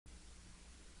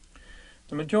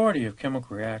The majority of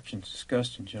chemical reactions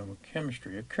discussed in general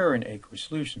chemistry occur in aqueous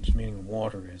solutions, meaning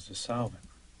water is the solvent.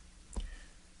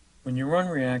 When you run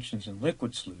reactions in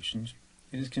liquid solutions,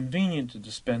 it is convenient to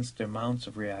dispense the amounts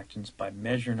of reactants by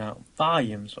measuring out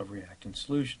volumes of reactant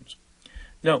solutions.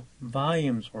 Note,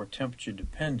 volumes are temperature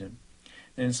dependent,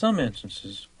 and in some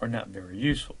instances are not very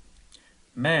useful.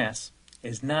 Mass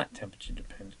is not temperature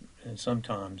dependent, and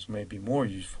sometimes may be more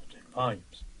useful than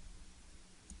volumes.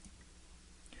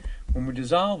 When we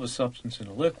dissolve a substance in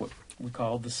a liquid, we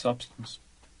call the substance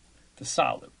the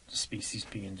solid, the species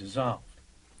being dissolved.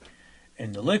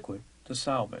 In the liquid, the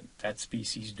solvent, that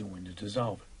species doing the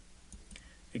dissolving.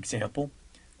 Example,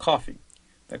 coffee.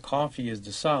 The coffee is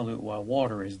the solid while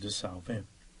water is the solvent.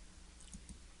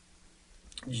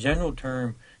 The general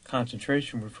term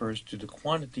concentration refers to the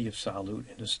quantity of solute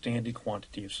in the standard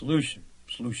quantity of solution,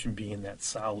 solution being that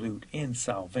solute in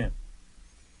solvent.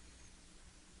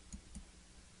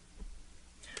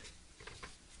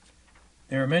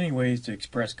 There are many ways to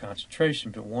express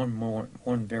concentration, but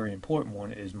one very important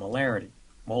one is molarity.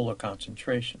 Molar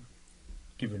concentration,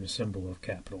 given the symbol of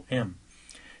capital M,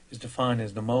 is defined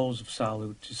as the moles of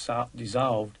solute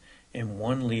dissolved in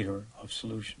 1 liter of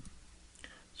solution.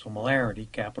 So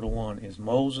molarity, capital 1, is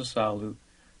moles of solute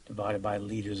divided by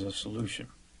liters of solution,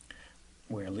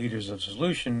 where liters of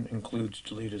solution includes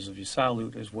the liters of your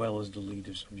solute as well as the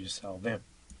liters of your solvent.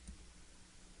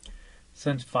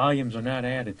 Since volumes are not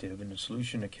additive and the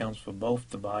solution accounts for both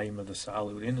the volume of the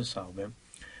solute and the solvent,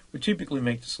 we typically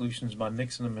make the solutions by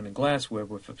mixing them in a glassware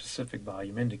with a specific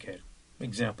volume indicator.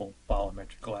 Example,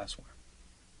 volumetric glassware.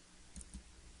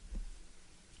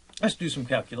 Let's do some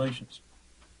calculations.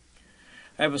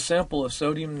 I have a sample of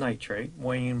sodium nitrate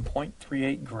weighing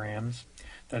 0.38 grams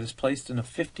that is placed in a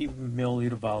 50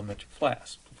 milliliter volumetric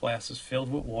flask. The flask is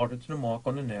filled with water to the mark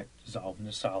on the neck, dissolving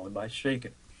the solid by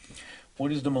shaking.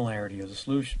 What is the molarity of the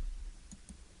solution?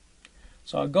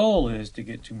 So our goal is to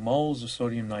get to moles of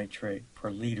sodium nitrate per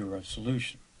liter of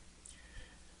solution.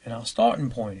 And our starting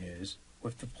point is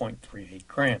with the 0.38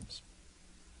 grams.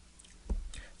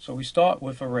 So we start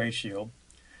with a ratio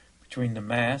between the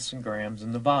mass in grams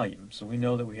and the volume. So we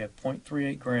know that we have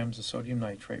 0.38 grams of sodium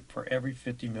nitrate per every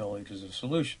 50 milliliters of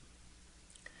solution.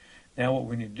 Now what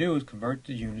we need to do is convert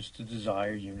the units to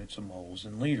desired units of moles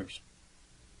and liters.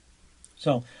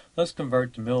 So let's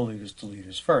convert the milliliters to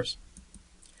liters first.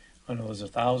 I know there's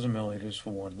 1,000 milliliters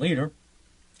for 1 liter.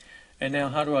 And now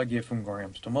how do I get from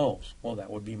grams to moles? Well,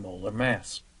 that would be molar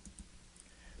mass.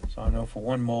 So I know for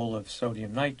 1 mole of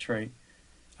sodium nitrate,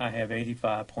 I have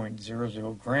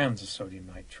 85.00 grams of sodium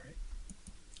nitrate.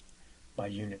 My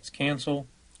units cancel,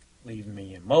 leaving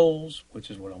me in moles, which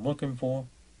is what I'm looking for,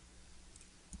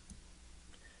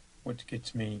 which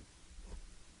gets me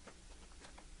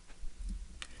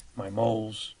my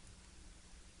moles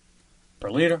per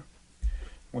liter,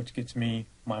 which gets me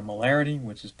my molarity,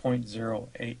 which is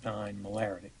 0.089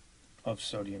 molarity of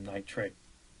sodium nitrate.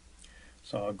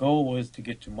 So our goal was to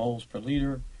get to moles per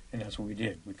liter, and that's what we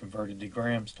did. We converted the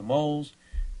grams to moles,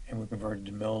 and we converted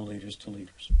the milliliters to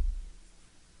liters.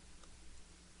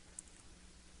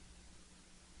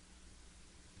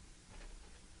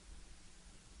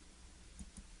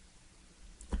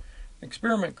 The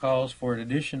experiment calls for an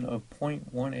addition of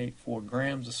 0.184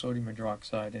 grams of sodium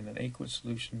hydroxide in an aqueous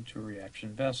solution to a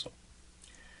reaction vessel.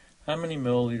 How many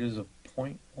milliliters of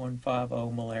 0.150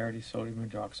 molarity sodium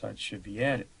hydroxide should be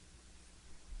added?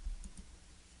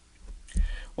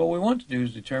 What we want to do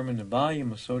is determine the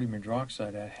volume of sodium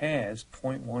hydroxide that has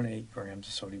 0.18 grams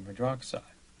of sodium hydroxide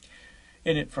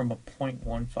in it from a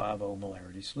 0.150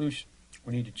 molarity solution.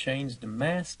 We need to change the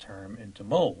mass term into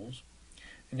moles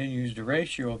and then use the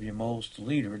ratio of your moles to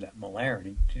liter, that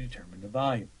molarity, to determine the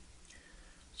volume.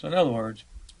 So in other words,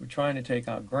 we're trying to take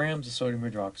out grams of sodium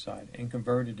hydroxide and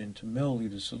convert it into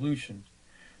milliliter solutions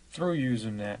through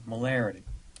using that molarity.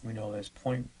 We know that's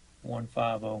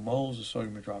 0.150 moles of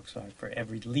sodium hydroxide for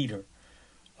every liter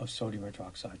of sodium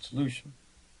hydroxide solution.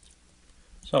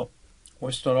 So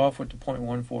we'll start off with the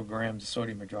 0.14 grams of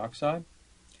sodium hydroxide.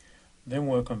 Then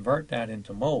we'll convert that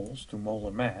into moles to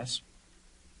molar mass.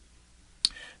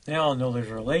 Now I'll know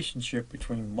there's a relationship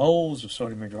between moles of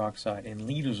sodium hydroxide and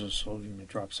liters of sodium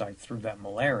hydroxide through that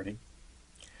molarity.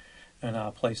 And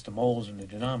I'll place the moles in the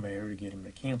denominator to get them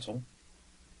to cancel.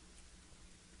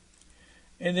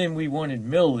 And then we wanted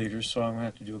milliliters, so I'm going to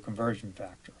have to do a conversion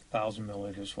factor. 1,000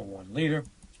 milliliters for 1 liter.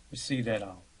 We see that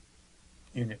our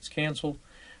units cancel,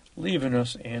 leaving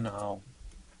us in our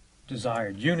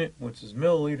desired unit, which is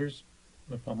milliliters.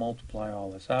 If I multiply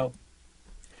all this out,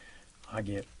 I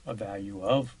get a value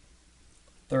of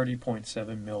 30.7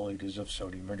 milliliters of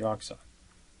sodium hydroxide.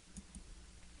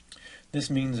 This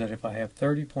means that if I have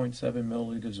 30.7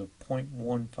 milliliters of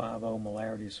 0.150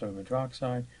 molarity of sodium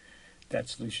hydroxide, that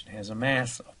solution has a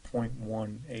mass of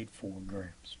 0.184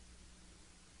 grams.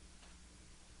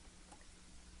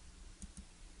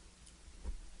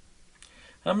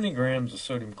 How many grams of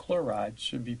sodium chloride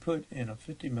should be put in a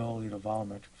 50 milliliter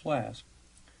volumetric flask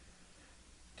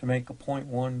to make a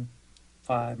 0.15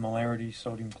 molarity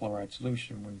sodium chloride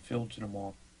solution when filled to the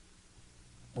mark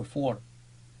with water?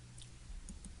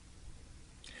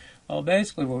 Well,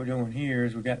 basically what we're doing here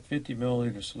is we've got 50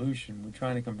 milliliter solution. We're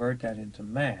trying to convert that into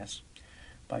mass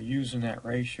by using that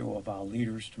ratio of our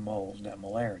liters to moles, that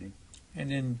molarity,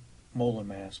 and then molar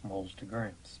mass, moles to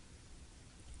grams.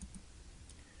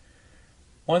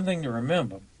 One thing to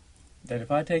remember, that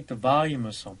if I take the volume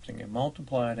of something and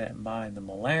multiply that by the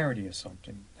molarity of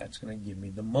something, that's going to give me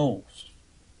the moles.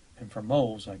 And for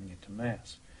moles, I can get the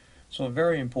mass. So a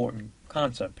very important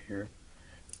concept here,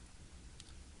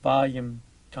 volume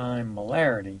times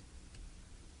molarity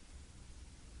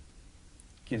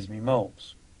gives me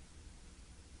moles.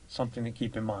 Something to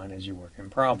keep in mind as you work in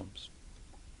problems.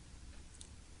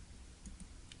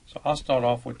 So I'll start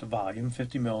off with the volume,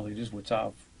 50 milliliters, which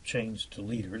I've changed to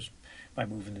liters by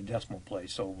moving the decimal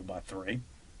place over by 3.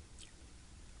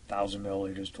 1,000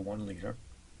 milliliters to 1 liter.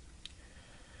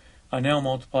 I now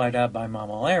multiply that by my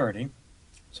molarity,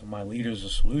 so my liters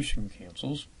of solution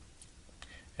cancels,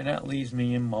 and that leaves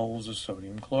me in moles of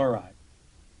sodium chloride.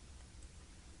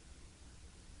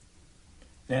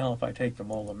 Now if I take the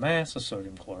molar mass of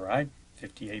sodium chloride,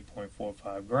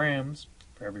 58.45 grams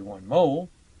for every 1 mole,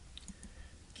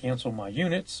 cancel my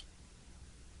units,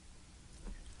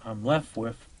 I'm left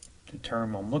with the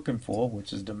term I'm looking for,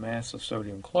 which is the mass of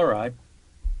sodium chloride,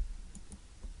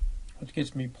 which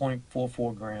gives me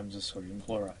 0.44 grams of sodium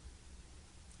chloride.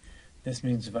 This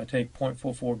means if I take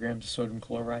 0.44 grams of sodium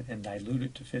chloride and dilute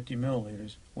it to 50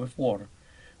 milliliters with water,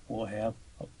 we'll have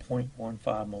a 0.15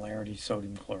 molarity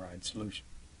sodium chloride solution.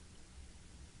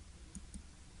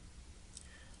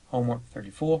 Homework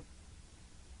 34.